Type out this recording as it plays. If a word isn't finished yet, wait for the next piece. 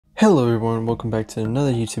Hello everyone, welcome back to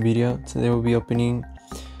another YouTube video. Today we'll be opening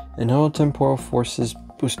another Temporal Forces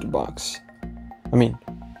booster box. I mean,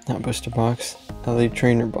 not booster box, Elite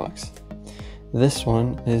Trainer box. This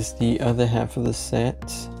one is the other half of the set,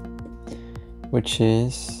 which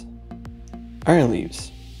is Iron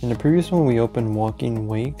Leaves. In the previous one we opened Walking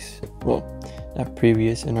Wakes. Well, not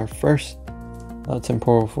previous, in our first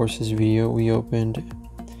Temporal Forces video we opened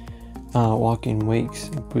Walking Wakes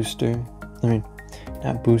booster.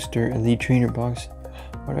 Not booster, Elite Trainer box.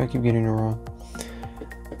 Why do I keep getting it wrong?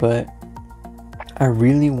 But I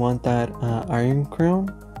really want that Iron Crown,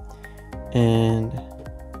 and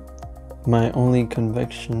my only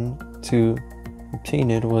conviction to obtain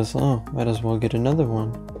it was, oh, might as well get another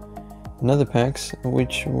one. Another packs,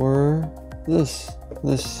 which were this.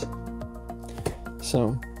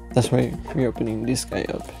 So that's why we're opening this guy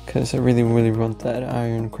up, because I really want that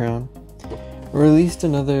Iron Crown. Released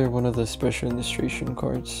another one of the special illustration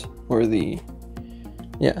cards, or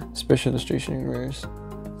special illustration rares.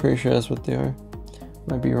 Pretty sure that's what they are.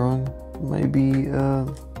 Might be wrong. Might be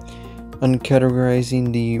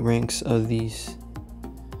uncategorizing the ranks of these.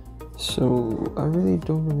 So I really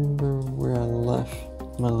don't remember where I left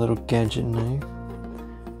my little gadget knife,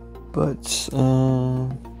 but I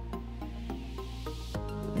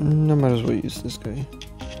might as well use this guy.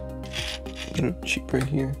 A little cheap right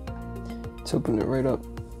here. Let's open it right up.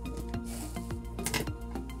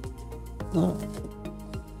 No.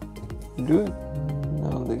 Do it? No, I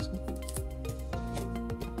don't think so.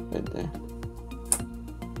 Right there.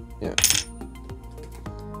 Yeah.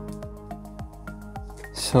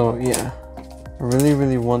 So yeah, I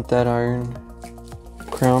really want that Iron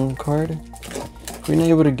Crown card. If we're not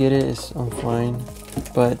able to get it, I'm fine.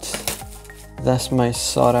 But that's my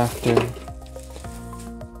sought after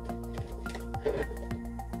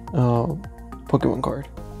Pokemon card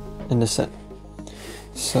in the set.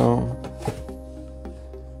 So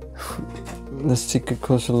let's take a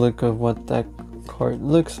closer look at what that card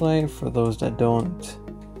looks like for those that don't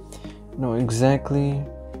know exactly.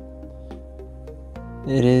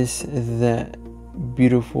 It is that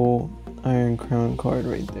beautiful Iron Crown card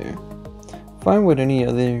right there. Fine with any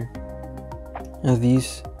other of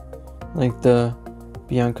these, like the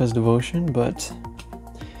Bianca's Devotion, but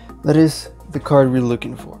that is the card we're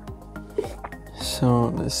looking for. So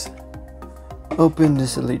let's open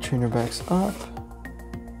this Elite Trainer box up.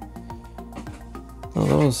 Oh,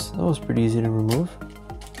 that was pretty easy to remove.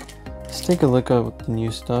 Let's take a look at the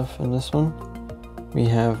new stuff in this one. We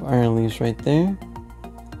have Iron Leaves right there.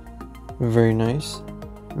 Very nice,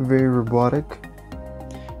 very robotic,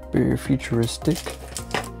 very futuristic.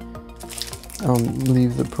 I'll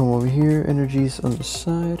leave the promo over here. Energies on the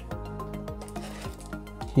side.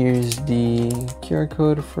 Here's the QR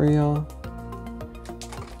code for y'all.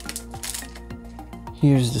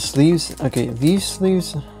 Here's the sleeves. Okay, these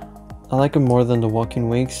sleeves, I like them more than the Walking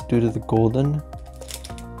Wakes due to the golden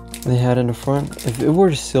they had in the front. If it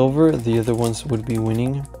were silver, the other ones would be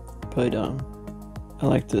winning. But I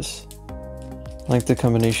like this. I like the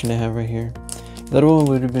combination they have right here. The other one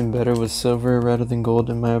would have been better with silver rather than gold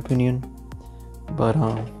in my opinion. But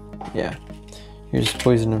yeah. Here's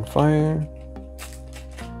Poison and Fire.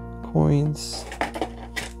 Coins.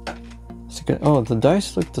 Oh, the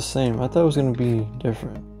dice look the same. I thought it was gonna be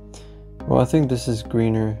different. Well, I think this is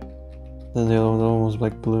greener than the other one was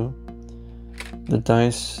like blue. The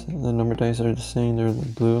dice, the number dice are the same. They're the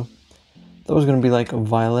blue. That was gonna be like a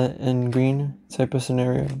violet and green type of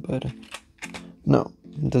scenario, but no,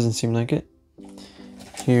 it doesn't seem like it.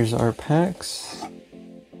 Here's our packs.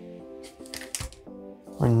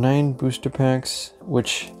 Our 9 booster packs,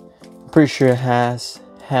 which I'm pretty sure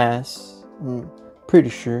I'm pretty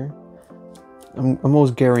sure. I'm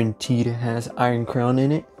almost guaranteed it has Iron Crown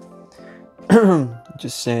in it.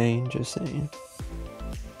 just saying.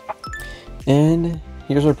 And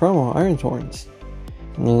here's our promo, Iron Thorns.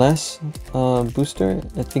 And the last booster,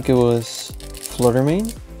 I think it was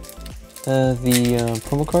Fluttermane, the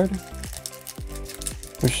promo card,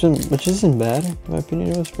 which isn't bad in my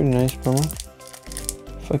opinion. It was pretty nice promo.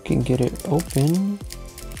 If I can get it open.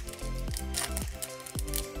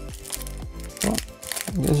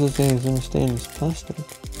 I guess this thing is gonna stay in this plastic.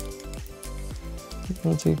 I'm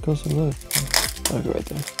gonna take a closer look. Okay, right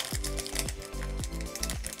there.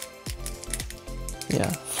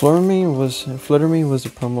 Yeah, Fluttermane was a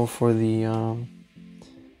promo for the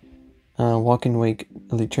Walking Wake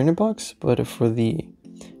Elite Trainer box, but for the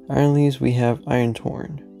Iron Leaves we have Iron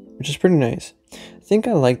Torn, which is pretty nice. I think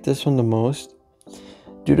I like this one the most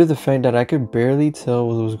due to the fact that I could barely tell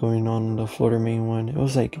what was going on in the Fluttermane one. It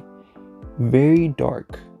was like very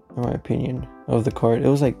dark in my opinion of the card. It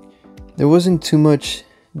was like there wasn't too much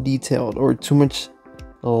detailed or too much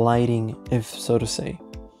lighting, if so to say,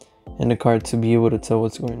 in the card to be able to tell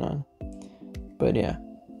what's going on. But yeah,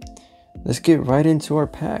 let's get right into our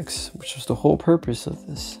packs, which was the whole purpose of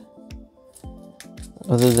this,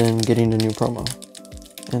 other than getting the new promo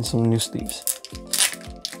and some new sleeves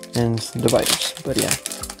and some dividers. But yeah,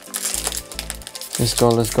 let's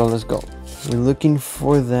go. We're looking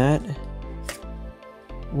for that,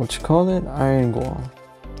 what you call it,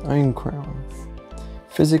 Iron Crown,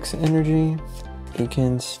 Physics Energy,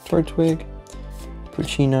 Akins, Tortwig,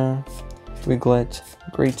 Puccina, Wiglet,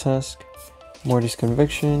 Great Tusk, Mortis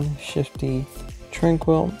Conviction, Shifty,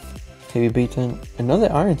 Tranquil, Heavy Baton,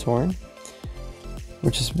 another Iron Torn,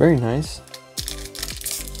 which is very nice.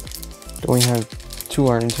 Then we have 2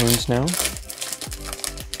 Iron Torns now.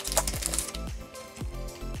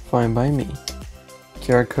 Fine by me.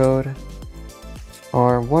 QR code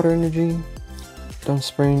are Water Energy,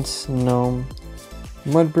 Dunsprings, Gnome,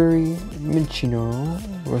 Mudberry, Minchino,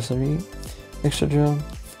 Rosary, Extra Gel,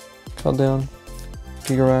 Caldown,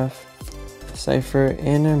 Gigaraph, Cypher,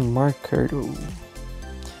 and a Marcardo.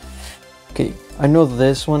 Okay, I know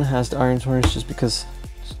this one has the Iron Torns just because.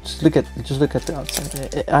 Just look at the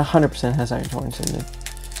outside. It 100% has Iron Torns in it.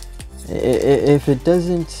 If it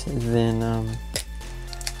doesn't, then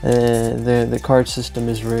the card system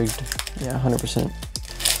is rigged. Yeah, 100%.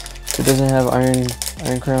 If it doesn't have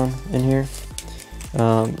Iron Crown in here,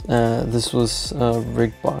 this was a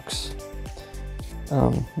rigged box.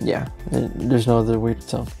 Yeah, there's no other way to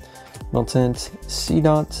tell. Meltant,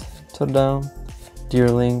 C-Dot, Totodile,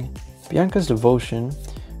 Deerling, Bianca's Devotion,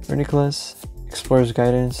 Renicholas, Explorer's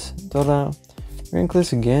Guidance, Totodile,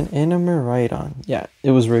 Renicholas again, and a Miraidon. Yeah,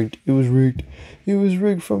 it was rigged. It was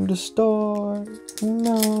rigged from the start.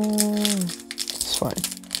 No. It's fine.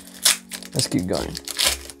 Let's keep going.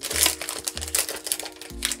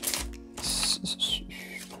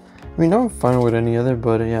 I mean, I'm fine with any other,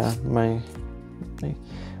 but yeah, my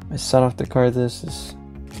set off the card. This is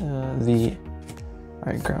the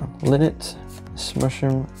Iron Crown, Linnet,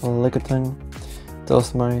 Smushroom, Lickitung,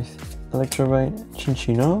 Dulcimite, Electrovite,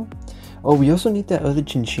 Chinchino. Oh, we also need that other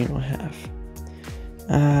Chinchino half.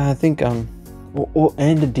 I think and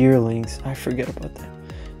the Deerlings. I forget about that.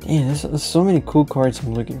 Man, there's so many cool cards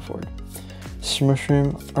I'm looking for.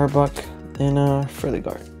 Smushroom, Arbok, and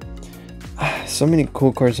Ferligard. So many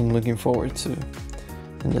cool cards I'm looking forward to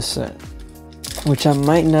in this set, which I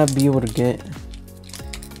might not be able to get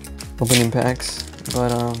opening packs,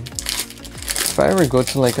 but if I ever go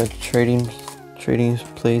to like a trading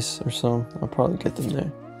place or so, I'll probably get them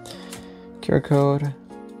there. QR code,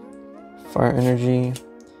 Fire Energy,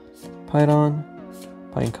 Python,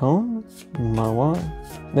 Pinecone, Mawa,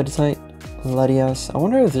 Meditite, Latias. I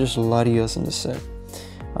wonder if there's Latias in the set.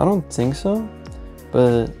 I don't think so,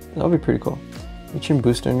 but that'll be pretty cool. Ancient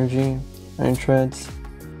Boost Energy, Iron Treads,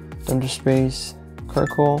 Thunder Space,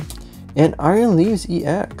 Carcoal, and Iron Leaves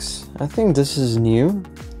EX. I think this is new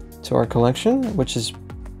to our collection, which is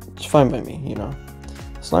fine by me, you know.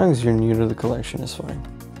 As long as you're new to the collection, it's fine.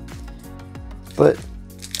 But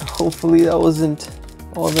hopefully that wasn't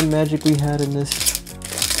all the magic we had in this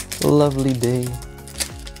lovely day.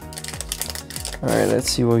 Alright,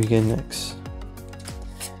 let's see what we get next.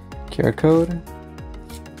 QR code.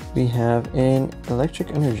 We have an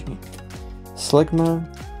Electric Energy, Slugma,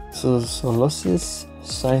 Solosis,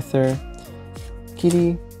 Scyther,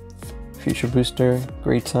 Kitty, Future Booster,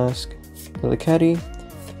 Great Tusk, Lillicati,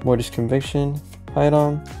 Mortis Conviction,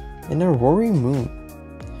 Python, and a Roaring Moon.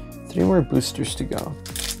 3 more boosters to go.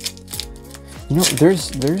 You know,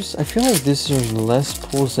 I feel like this is less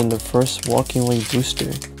pulls than the first Walking Away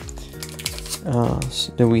booster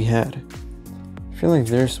that we had. I feel like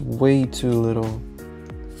there's way too little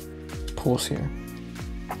pulls here.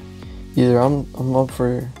 Either I'm up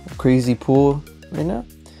for a crazy pull right now,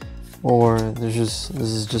 or this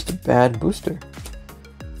is just a bad booster.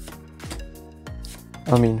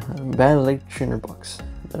 I mean, a bad late trainer box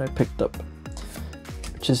that I picked up,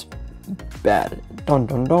 which is bad. Don,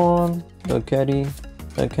 Lillicati,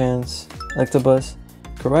 Legcans, Electabuzz,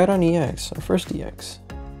 Koraidon EX, our first EX.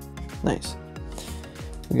 Nice.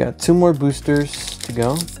 We got 2 more boosters to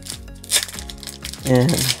go,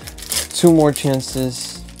 and 2 more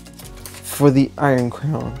chances for the Iron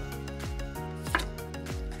Crown.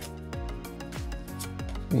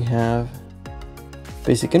 We have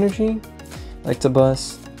Basic Energy,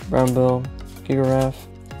 Electabuzz, Brownbill, Gigaraph,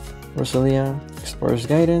 Rosalia, Explorer's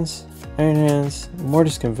Guidance, Iron Hands,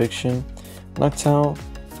 Mortis Conviction, Noctowl,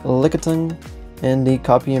 Lickitung, and the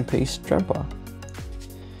copy and paste Trampa.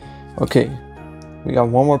 Okay, we got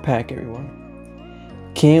 1 more pack, everyone.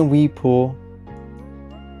 Can we pull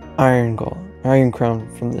Iron Golem? Iron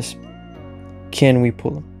Crown from this. Can we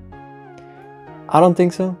pull them? I don't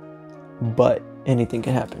think so, but anything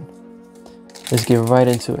can happen. Let's get right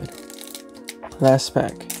into it. Last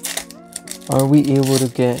pack. Are we able to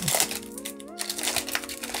get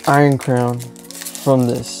Iron Crown from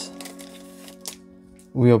this?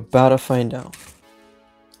 We're about to find out.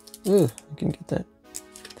 Ooh, I can get that.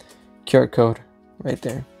 QR code right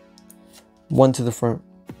there. 1 to the front.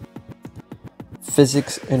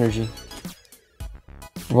 Physics Energy.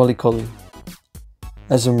 Roly-Coly.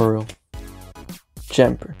 Azumarill.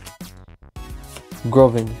 Jumper.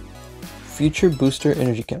 Grovin. Future Booster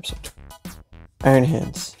Energy Capsule. Iron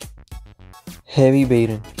Hands. Heavy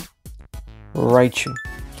Baden. Raichu.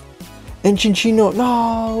 And Chinchino.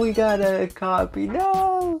 No, we got a copy.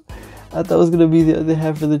 No. I thought it was going to be the other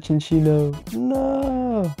half of the Chinchino.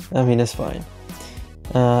 No. I mean, it's fine.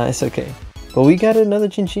 It's okay. But we got another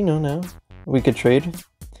Chinchino now. We could trade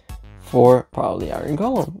for probably Iron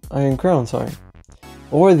Crown, sorry.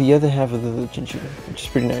 Or the other half of the Chinchino, which is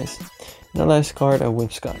pretty nice. And the last card, a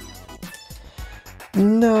Whimsicott.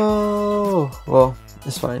 No. Well,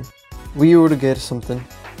 it's fine. We were to get something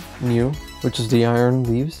new, which is the Iron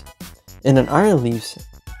Leaves. And an Iron Leaves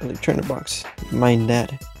trainer box. Mind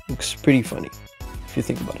that. Looks pretty funny if you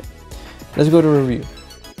think about it. Let's go to review.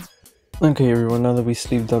 Okay everyone, now that we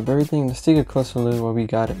sleeved up everything, let's take a closer look at what we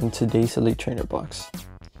got in today's Elite Trainer box.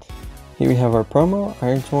 Here we have our promo,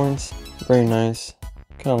 Iron Torrents, very nice.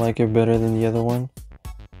 Kind of like it better than the other one.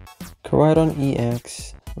 Koraidon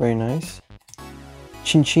EX, very nice.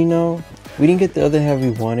 Chinchino, we didn't get the other half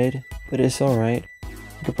we wanted, but it's alright.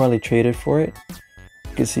 We could probably trade it for it.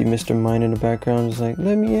 You can see Mr. Mine in the background just like,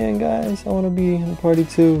 let me in guys, I want to be in the party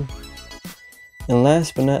too. And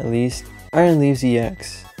last but not least, Iron Leaves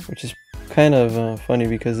EX, which is kind of funny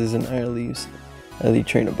because there's an Iron Leaves Elite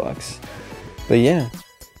Trainer box. But yeah,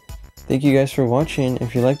 thank you guys for watching.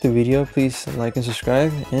 If you liked the video, please like and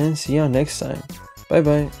subscribe, and see y'all next time. Bye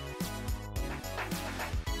bye.